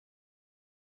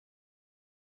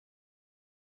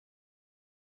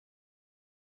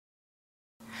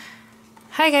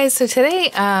Hi guys, so today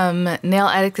Nail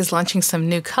Addict is launching some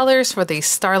new colors for the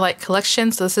Starlight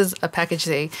collection. So this is a package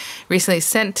they recently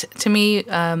sent to me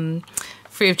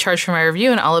free of charge for my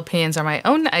review, and all opinions are my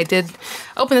own. I did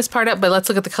open this part up, but let's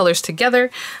look at the colors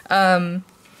together. And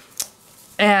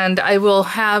I will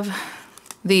have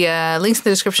the links in the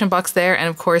description box there, and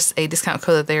of course a discount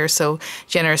code that they are so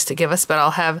generous to give us, but I'll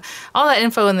have all that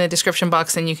info in the description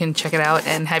box and you can check it out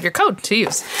and have your code to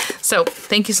use. So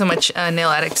thank you so much, Nail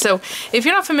Addict. So if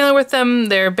you're not familiar with them,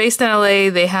 they're based in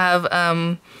LA. They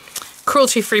have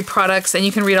cruelty-free products, and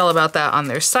you can read all about that on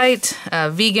their site,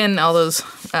 vegan, all those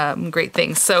great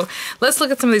things. So let's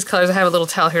look at some of these colors. I have a little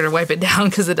towel here to wipe it down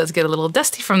because it does get a little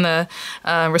dusty from the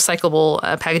recyclable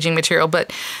packaging material.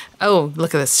 But oh,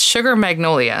 look at this, Sugar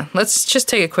Magnolia. Let's just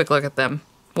take a quick look at them.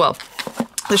 Well,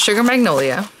 the Sugar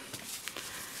Magnolia,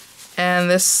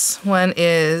 and this one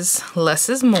is Less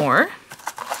is More.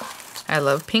 I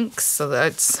love pinks, so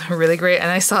that's really great.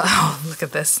 And I saw, oh, look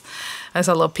at this. I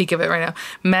saw a little peek of it right now.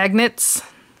 Magnets.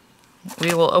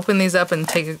 We will open these up and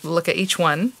take a look at each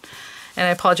one. And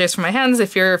I apologize for my hands.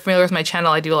 If you're familiar with my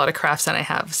channel, I do a lot of crafts and I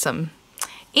have some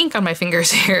ink on my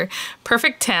fingers here.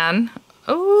 Perfect Tan.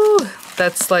 Oh,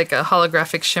 that's like a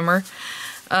holographic shimmer.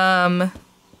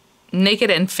 Naked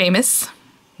and Famous.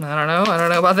 I don't know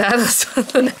about that. That's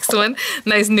the next one.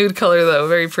 Nice nude color though,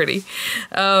 very pretty.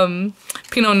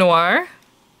 Pinot Noir,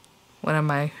 one of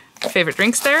my favorite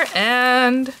drinks there.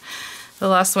 And the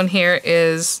last one here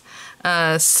is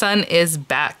Sun is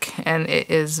Back, and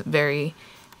it is very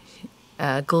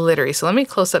glittery. So let me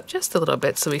close up just a little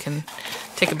bit so we can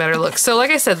take a better look. So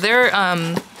like I said, they're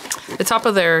the top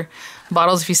of their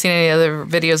bottles, if you've seen any other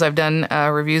videos I've done,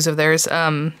 reviews of theirs,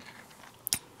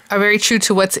 are very true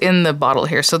to what's in the bottle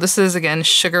here. So this is, again,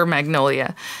 Sugar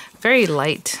Magnolia. Very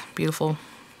light, beautiful,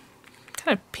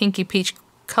 kind of pinky peach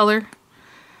color.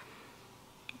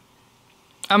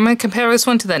 I'm going to compare this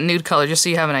one to that nude color just so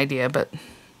you have an idea, but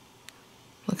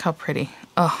look how pretty.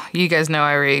 Oh, you guys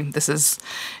know this is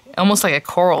almost like a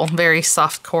coral, very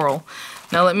soft coral.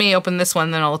 Now let me open this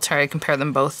one, then I'll try to compare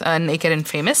them both. Naked and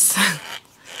Famous.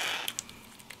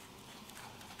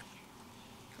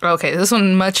 Okay, this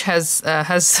one has a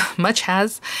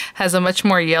much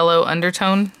more yellow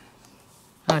undertone. I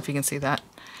don't know if you can see that.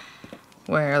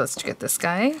 Let's get this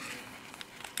guy.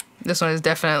 This one is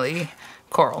definitely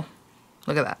coral.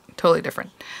 Look at that, totally different.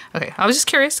 Okay, I was just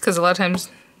curious because a lot of times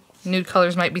nude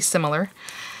colors might be similar.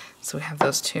 So we have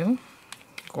those two.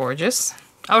 Gorgeous.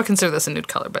 I would consider this a nude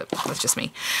color, but that's just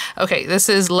me. Okay, this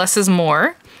is Less is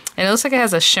More, and it looks like it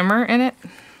has a shimmer in it.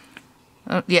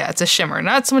 Yeah, it's a shimmer.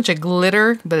 Not so much a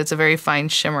glitter, but it's a very fine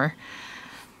shimmer.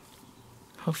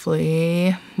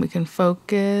 Hopefully we can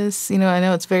focus. You know, I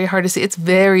know it's very hard to see. It's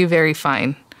very, very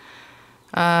fine.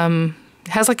 It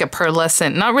has like a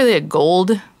pearlescent, not really a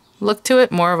gold look to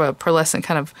it, more of a pearlescent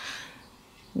kind of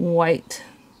white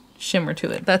shimmer to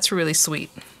it. That's really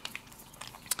sweet.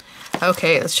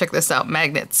 Okay, let's check this out.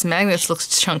 Magnets. Magnets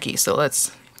looks chunky, so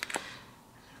let's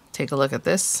take a look at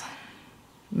this.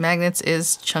 Magnets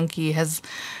is chunky, has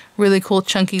really cool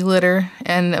chunky glitter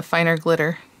and a finer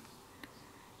glitter.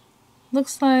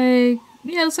 Looks like,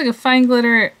 yeah, it looks like a fine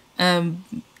glitter,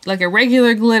 like a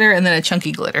regular glitter, and then a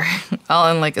chunky glitter,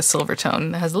 all in like a silver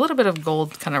tone. It has a little bit of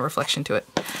gold kind of reflection to it,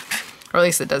 or at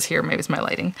least it does here. Maybe it's my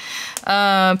lighting.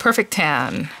 Perfect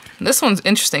Tan. This one's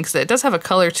interesting because it does have a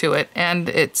color to it, and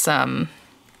it's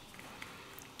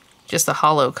just a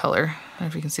hollow color. I don't know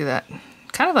if you can see that.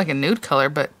 Kind of like a nude color,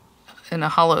 but in a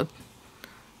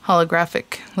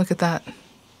holographic. Look at that.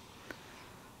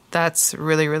 That's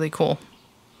really, really cool.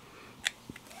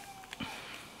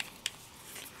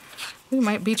 We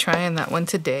might be trying that one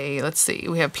today. Let's see.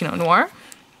 We have Pinot Noir.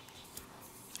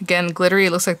 Again, glittery.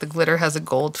 It looks like the glitter has a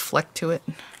gold fleck to it.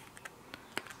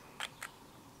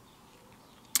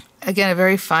 Again, a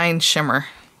very fine shimmer.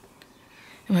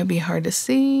 It might be hard to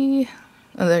see.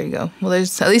 Oh, there you go. Well,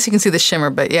 at least you can see the shimmer,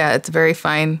 but yeah, it's very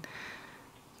fine.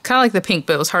 Kind of like the pink,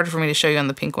 but it was harder for me to show you on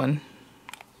the pink one.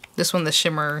 This one, the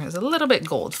shimmer is a little bit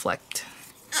gold flecked.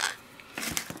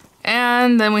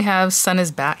 And then we have Sun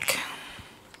is Back.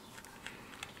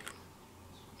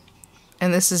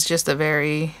 And this is just a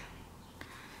very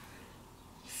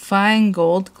fine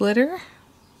gold glitter.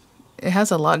 It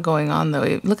has a lot going on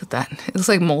though. Look at that. It looks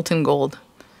like molten gold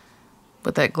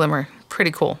with that glimmer. Pretty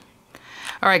cool.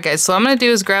 All right, guys, so what I'm going to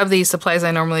do is grab the supplies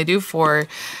I normally do for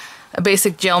a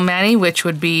basic gel mani, which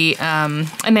would be a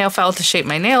nail file to shape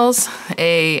my nails,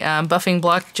 a buffing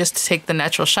block just to take the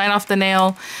natural shine off the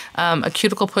nail, a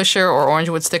cuticle pusher or orange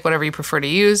wood stick, whatever you prefer to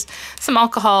use, some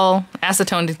alcohol,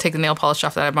 acetone to take the nail polish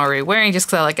off that I'm already wearing, just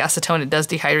because I like acetone. It does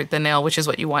dehydrate the nail, which is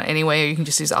what you want anyway, or you can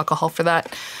just use alcohol for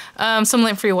that. Some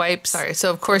lint-free wipes. Sorry, so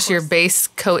of course your base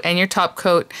coat and your top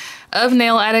coat of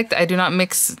Nail Addict. I do not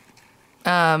mix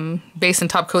base and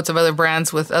top coats of other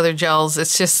brands with other gels.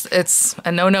 It's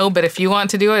a no-no, but if you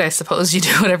want to do it, I suppose you do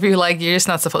whatever you like. You're just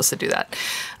not supposed to do that.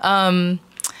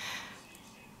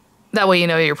 That way you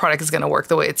know your product is going to work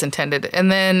the way it's intended.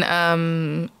 And then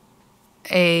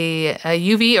a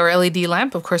UV or LED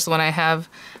lamp. Of course, the one I have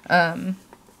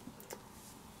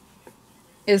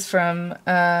is from,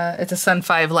 it's a Sun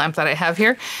 5 lamp that I have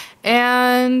here.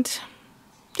 And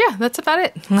yeah, that's about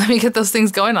it. Let me get those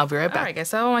things going. I'll be right back. All right, guys,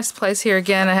 so I have all my supplies here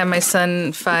again. I have my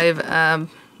Sun 5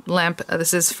 lamp.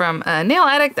 This is from Nail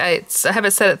Addict. I have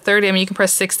it set at 30. I mean, you can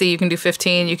press 60, you can do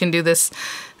 15, you can do this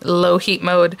low heat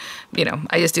mode. You know,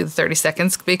 I just do the 30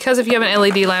 seconds because if you have an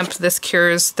LED lamp, this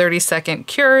cures 30-second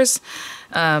cures.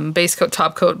 Base coat,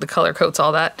 top coat, the color coats,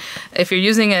 all that. If you're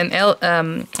using an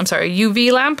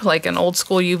UV lamp, like an old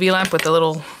school UV lamp with the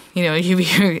little, you know,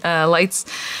 UV lights,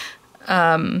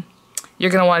 you're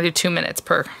going to want to do 2 minutes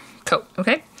per coat,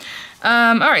 okay?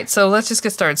 All right, so let's just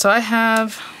get started. So I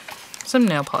have some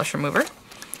nail polish remover.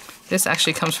 This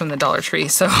actually comes from the Dollar Tree,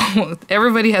 so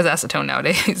everybody has acetone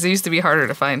nowadays. It used to be harder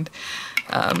to find.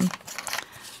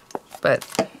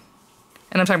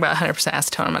 And I'm talking about 100%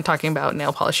 acetone. I'm not talking about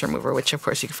nail polish remover, which of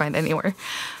course you can find anywhere.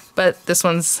 But this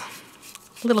one's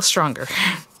a little stronger.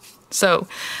 So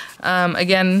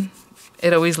again,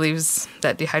 it always leaves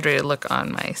that dehydrated look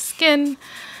on my skin.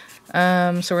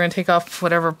 So we're going to take off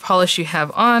whatever polish you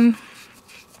have on.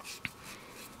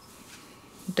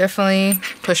 Definitely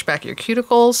push back your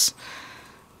cuticles.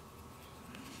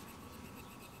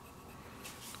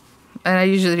 And I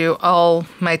usually do all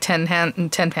my 10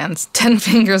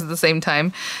 fingers at the same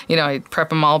time. You know, I prep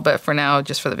them all, but for now,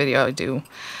 just for the video, I do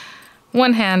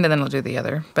one hand and then I'll do the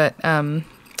other. But go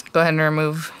ahead and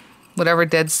remove whatever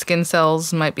dead skin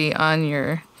cells might be on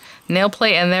your nail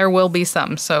plate, and there will be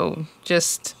some, so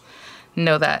just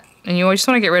know that. And you always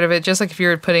want to get rid of it, just like if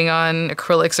you're putting on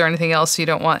acrylics or anything else. You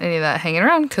don't want any of that hanging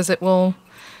around because it will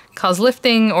cause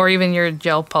lifting or even your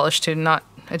gel polish to not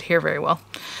adhere very well.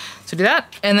 So do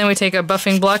that, and then we take a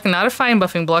buffing block, not a fine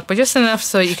buffing block, but just enough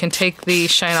so you can take the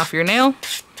shine off your nail.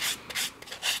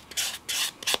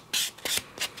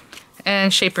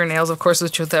 And shape your nails, of course,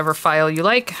 with whichever file you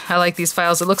like. I like these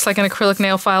files. It looks like an acrylic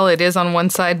nail file. It is on one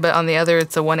side, but on the other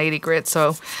it's a 180 grit,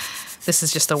 so this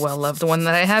is just a well-loved one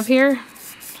that I have here.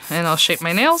 And I'll shape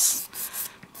my nails.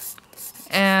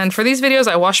 And for these videos,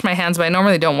 I wash my hands, but I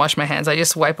normally don't wash my hands. I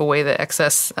just wipe away the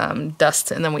excess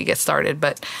dust and then we get started,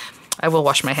 but I will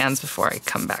wash my hands before I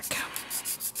come back.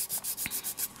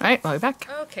 All right, I'll be back.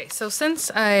 Okay, so since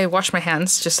I wash my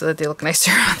hands just so that they look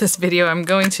nicer on this video, I'm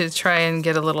going to try and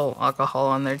get a little alcohol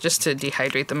on there just to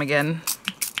dehydrate them again.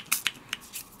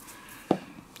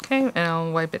 Okay, and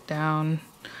I'll wipe it down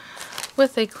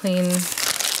with a clean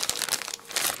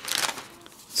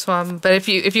swab. But if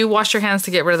you wash your hands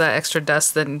to get rid of that extra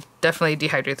dust, then definitely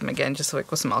dehydrate them again, just like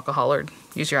with some alcohol, or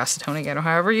use your acetone again, or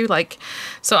however you like.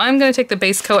 So I'm going to take the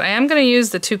base coat. I am going to use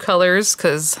the two colors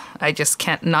because I just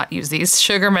can't not use these.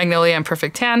 Sugar, Magnolia, and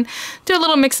Perfect Tan. Do a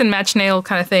little mix and match nail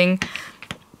kind of thing.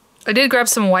 I did grab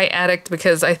some white Addict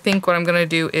because I think what I'm going to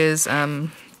do is a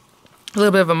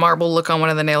little bit of a marble look on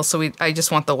one of the nails, so I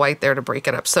just want the white there to break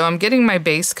it up. So I'm getting my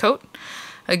base coat.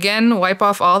 Again, wipe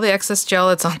off all the excess gel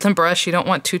that's on the brush. You don't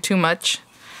want too much.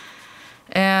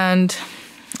 And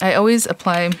I always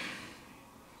apply,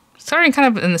 starting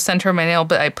kind of in the center of my nail,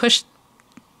 but I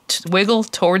wiggle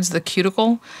towards the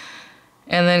cuticle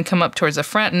and then come up towards the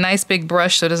front. Nice big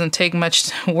brush so it doesn't take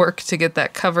much work to get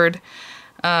that covered.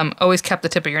 Always cap the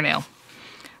tip of your nail.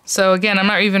 So again, I'm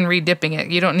not even re-dipping it.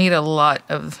 You don't need a lot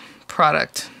of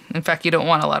product. In fact, you don't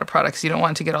want a lot of products. You don't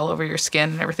want it to get all over your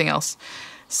skin and everything else.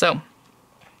 So,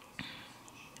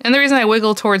 and the reason I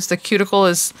wiggle towards the cuticle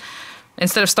is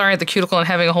instead of starting at the cuticle and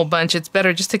having a whole bunch, it's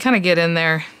better just to kind of get in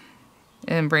there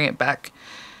and bring it back.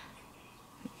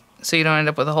 So you don't end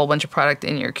up with a whole bunch of product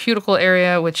in your cuticle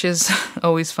area, which is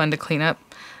always fun to clean up.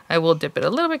 I will dip it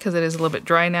a little bit because it is a little bit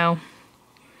dry now.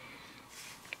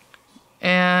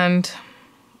 And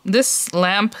this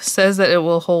lamp says that it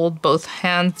will hold both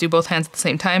hands, do both hands at the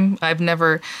same time. I've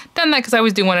never done that because I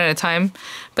always do one at a time.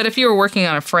 But if you were working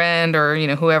on a friend or, you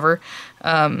know, whoever,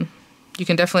 you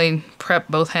can definitely prep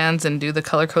both hands and do the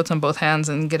color coats on both hands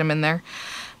and get them in there.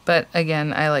 But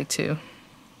again, I like to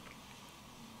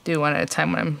do one at a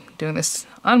time when I'm doing this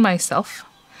on myself.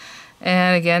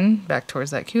 And again, back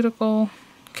towards that cuticle,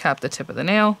 cap the tip of the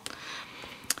nail,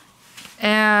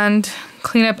 and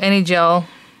clean up any gel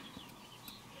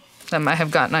that might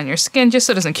have gotten on your skin, just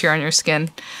so it doesn't cure on your skin.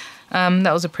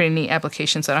 That was a pretty neat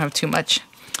application, so I don't have too much.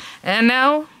 And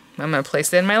now I'm going to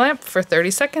place it in my lamp for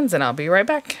 30 seconds, and I'll be right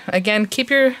back. Again, keep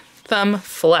your thumb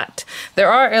flat.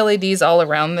 There are LEDs all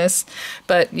around this,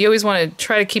 but you always want to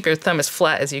try to keep your thumb as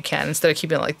flat as you can instead of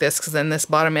keeping it like this, because then this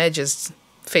bottom edge is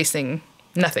facing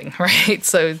nothing, right?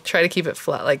 So try to keep it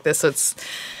flat like this so it's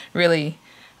really,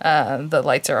 the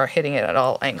lights are hitting it at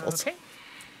all angles. Okay.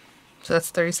 So that's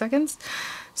 30 seconds.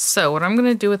 So what I'm going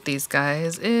to do with these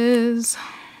guys is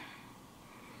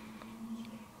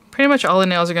pretty much all the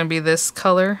nails are going to be this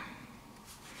color.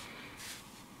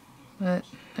 But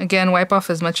again, wipe off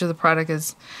as much of the product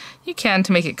as you can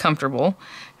to make it comfortable.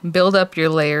 Build up your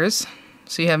layers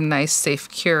so you have nice, safe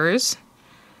cures.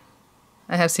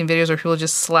 I have seen videos where people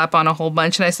just slap on a whole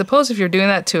bunch, and I suppose if you're doing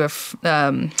that to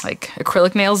like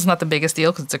acrylic nails, it's not the biggest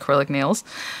deal because it's acrylic nails.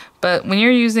 But when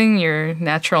you're using your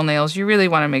natural nails, you really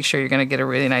want to make sure you're going to get a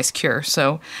really nice cure.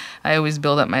 So I always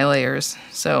build up my layers.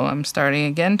 So I'm starting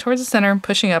again towards the center,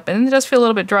 pushing up, and it does feel a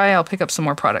little bit dry. I'll pick up some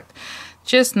more product.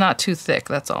 Just not too thick,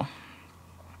 that's all.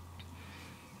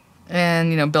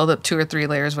 And, you know, build up 2 or 3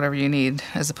 layers, whatever you need,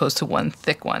 as opposed to one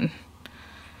thick one.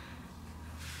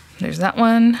 There's that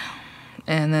one.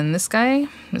 And then this guy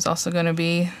is also going to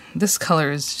be, this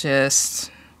color is just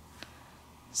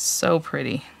so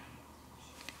pretty.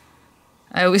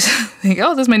 I always think,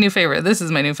 oh, this is my new favorite. This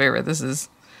is my new favorite. This is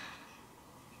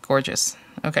gorgeous.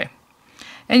 Okay.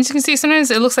 And as you can see,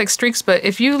 sometimes it looks like streaks, but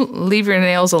if you leave your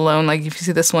nails alone, like if you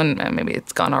see this one, maybe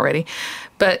it's gone already.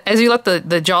 But as you let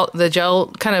the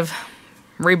gel kind of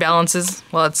rebalances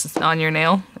while it's on your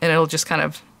nail, and it'll just kind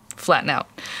of flatten out.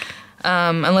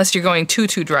 Unless you're going too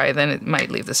dry, then it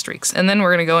might leave the streaks. And then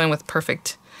we're going to go in with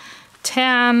Perfect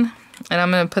Tan, and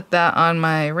I'm going to put that on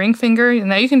my ring finger.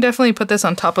 Now you can definitely put this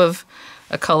on top of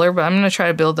a color, but I'm going to try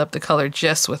to build up the color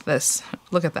just with this.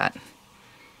 Look at that.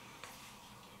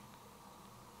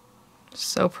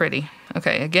 So pretty.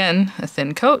 Okay, again, a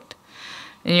thin coat.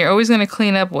 And you're always going to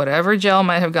clean up whatever gel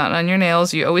might have gotten on your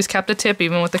nails. You always cap the tip,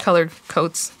 even with the colored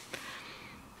coats.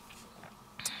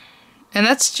 And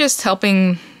that's just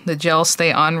helping the gel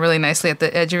stay on really nicely at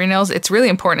the edge of your nails. It's really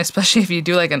important, especially if you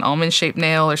do like an almond-shaped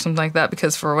nail or something like that,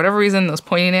 because for whatever reason, those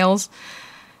pointy nails,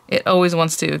 it always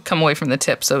wants to come away from the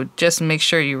tip. So just make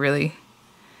sure you really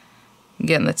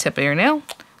get in the tip of your nail.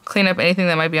 Clean up anything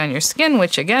that might be on your skin,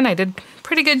 which again, I did a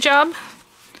pretty good job.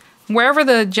 Wherever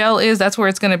the gel is, that's where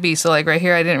it's going to be. So like right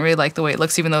here, I didn't really like the way it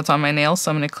looks, even though it's on my nail,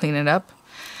 so I'm going to clean it up.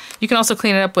 You can also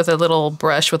clean it up with a little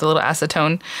brush with a little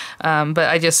acetone, but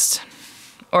I just,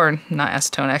 or not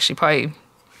acetone, actually, probably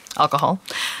alcohol.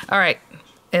 All right,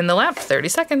 in the lamp, 30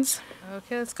 seconds.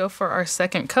 Okay, let's go for our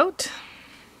second coat.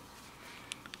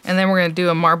 And then we're going to do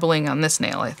a marbling on this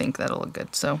nail. I think that'll look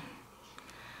good. So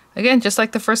again, just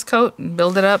like the first coat,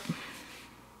 build it up.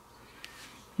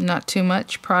 Not too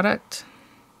much product.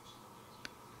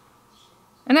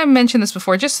 And I've mentioned this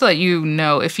before, just so that you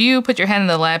know, if you put your hand in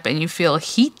the lamp and you feel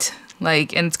heat,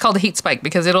 like, and it's called a heat spike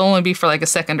because it'll only be for like a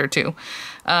second or two,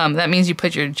 that means you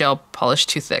put your gel polish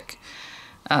too thick.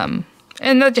 And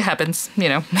that just happens, you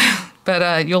know,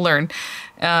 but you'll learn.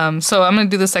 So I'm going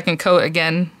to do the second coat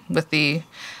again with the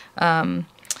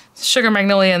Sugar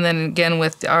Magnolia, and then again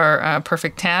with our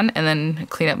Perfect Tan, and then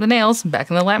clean up the nails, back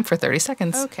in the lamp for 30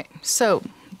 seconds. Okay, so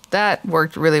that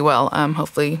worked really well.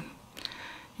 Hopefully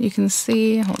you can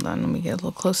see. Hold on, let me get a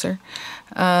little closer.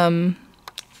 I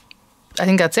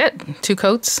think that's it. 2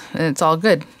 coats, and it's all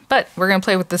good. But we're going to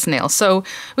play with this nail. So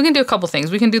we can do a couple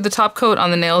things. We can do the top coat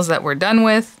on the nails that we're done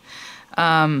with,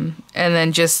 and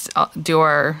then just do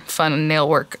our fun nail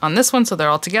work on this one so they're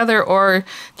all together, or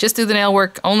just do the nail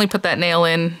work, only put that nail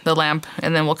in the lamp,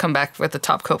 and then we'll come back with the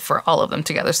top coat for all of them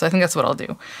together. So I think that's what I'll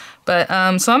do. But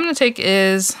so I'm going to take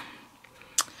is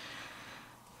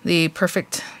the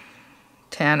Perfect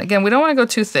Tan. Again, we don't want to go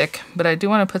too thick, but I do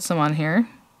want to put some on here.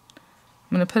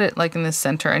 I'm going to put it like in the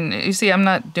center, and you see I'm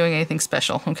not doing anything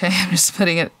special, okay? I'm just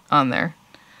putting it on there.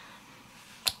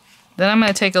 Then I'm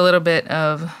going to take a little bit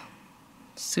of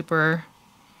Super,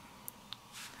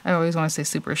 I always want to say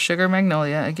Super Sugar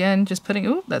Magnolia. Again, just putting,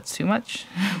 ooh, that's too much.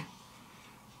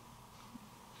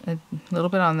 A little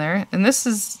bit on there. And this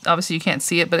is, obviously you can't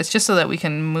see it, but it's just so that we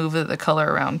can move the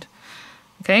color around.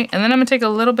 Okay, and then I'm going to take a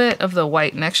little bit of the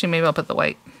white, and actually maybe I'll put the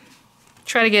white.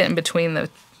 Try to get in between the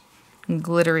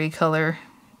glittery color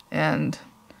and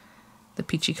the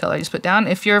peachy color I just put down.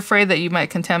 If you're afraid that you might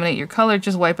contaminate your color,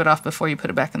 just wipe it off before you put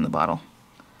it back in the bottle.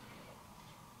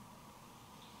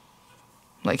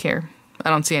 like here. I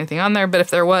don't see anything on there, but if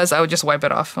there was, I would just wipe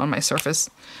it off on my surface.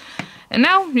 And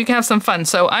now you can have some fun.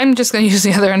 So I'm just going to use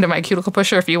the other end of my cuticle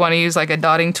pusher. If you want to use like a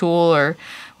dotting tool or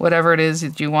whatever it is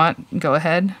that you want, go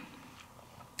ahead.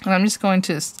 And I'm just going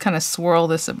to kind of swirl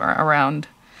this around.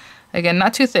 Again,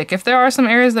 not too thick. If there are some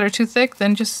areas that are too thick,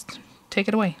 then just take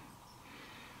it away.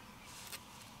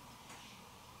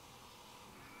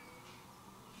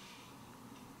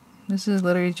 This is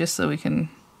literally just so we can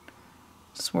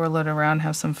swirl it around,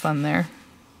 have some fun there.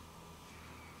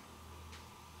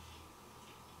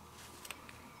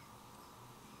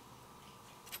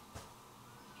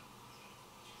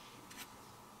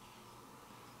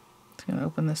 Just gonna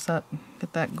open this up,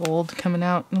 get that gold coming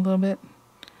out a little bit.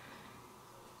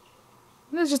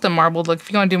 This is just a marbled look. If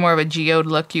you want to do more of a geode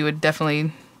look, you would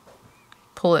definitely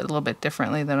pull it a little bit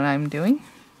differently than what I'm doing.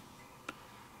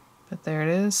 But there it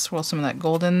is. Swirl some of that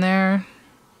gold in there.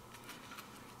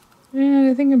 And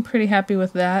I think I'm pretty happy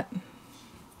with that.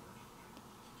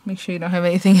 Make sure you don't have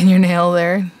anything in your nail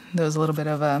there. There was a little bit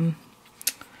of,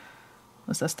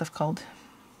 what's that stuff called?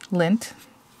 Lint.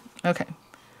 Okay.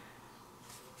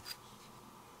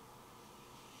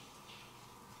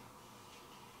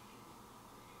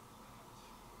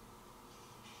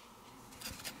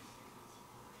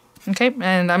 Okay,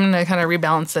 and I'm gonna kind of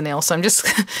rebalance the nail. So I'm just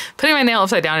putting my nail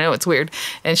upside down. I know it's weird,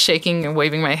 and shaking and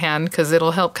waving my hand because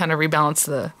it'll help kind of rebalance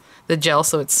the gel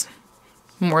so it's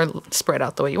more spread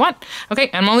out the way you want.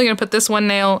 Okay, I'm only gonna put this one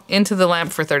nail into the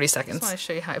lamp for 30 seconds. I just want to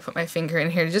show you how I put my finger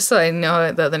in here just so I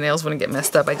know that the nails wouldn't get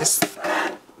messed up. I just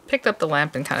picked up the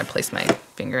lamp and kind of placed my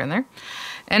finger in there.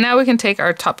 And now we can take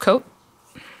our top coat.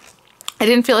 I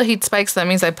didn't feel a heat spike, so that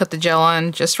means I put the gel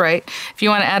on just right. If you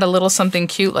want to add a little something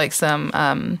cute like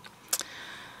some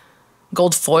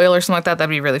gold foil or something like that, that'd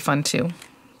be really fun too.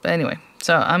 But anyway,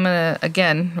 so I'm gonna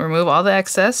again remove all the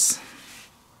excess.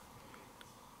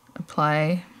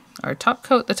 Apply our top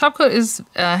coat. The top coat is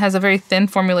has a very thin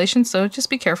formulation, so just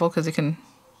be careful because it can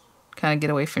kind of get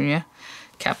away from you.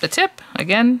 Cap the tip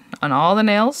again on all the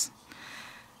nails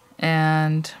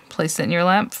and place it in your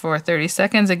lamp for 30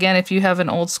 seconds. Again, if you have an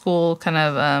old school kind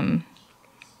of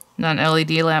not an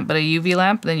LED lamp but a UV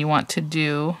lamp, then you want to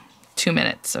do 2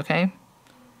 minutes, okay?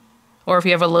 Or if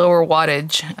you have a lower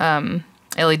wattage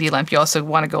LED lamp, you also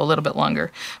want to go a little bit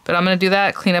longer. But I'm going to do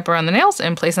that, clean up around the nails,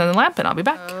 and place it in the lamp, and I'll be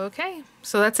back. Okay,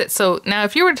 so that's it. So now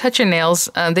if you were to touch your nails,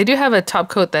 they do have a top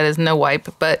coat that is no wipe,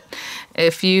 but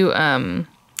if you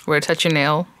were to touch your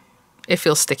nail, it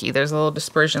feels sticky. There's a little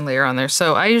dispersion layer on there.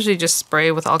 So I usually just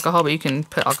spray with alcohol, but you can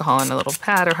put alcohol in a little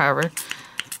pad or however.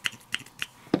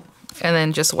 And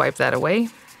then just wipe that away.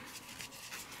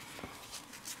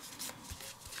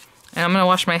 And I'm going to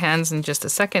wash my hands in just a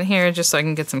second here, just so I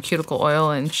can get some cuticle oil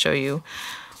and show you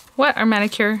what our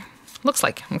manicure looks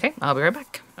like. Okay, I'll be right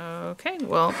back. Okay,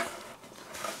 well,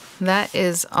 that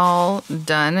is all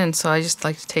done. And so I just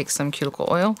like to take some cuticle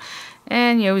oil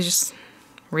and just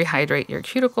rehydrate your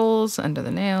cuticles under the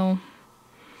nail.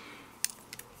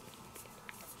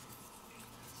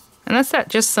 And that's that.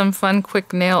 Just some fun,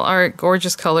 quick nail art,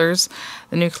 gorgeous colors.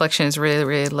 The new collection is really,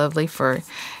 really lovely for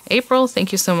April.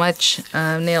 Thank you so much,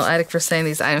 Nail Addict, for sending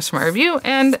these items from my review.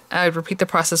 And I would repeat the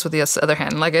process with the other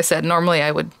hand. Like I said, normally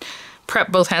I would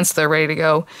prep both hands so they're ready to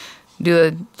go. Do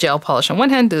the gel polish on one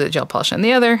hand, do the gel polish on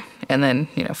the other, and then,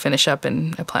 finish up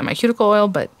and apply my cuticle oil.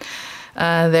 But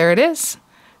there it is.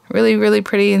 Really, really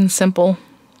pretty and simple.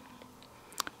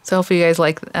 So hopefully you guys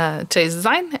like today's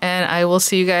design, and I will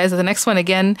see you guys at the next one.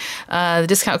 Again, the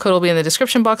discount code will be in the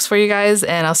description box for you guys,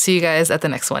 and I'll see you guys at the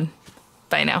next one.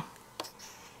 Bye now.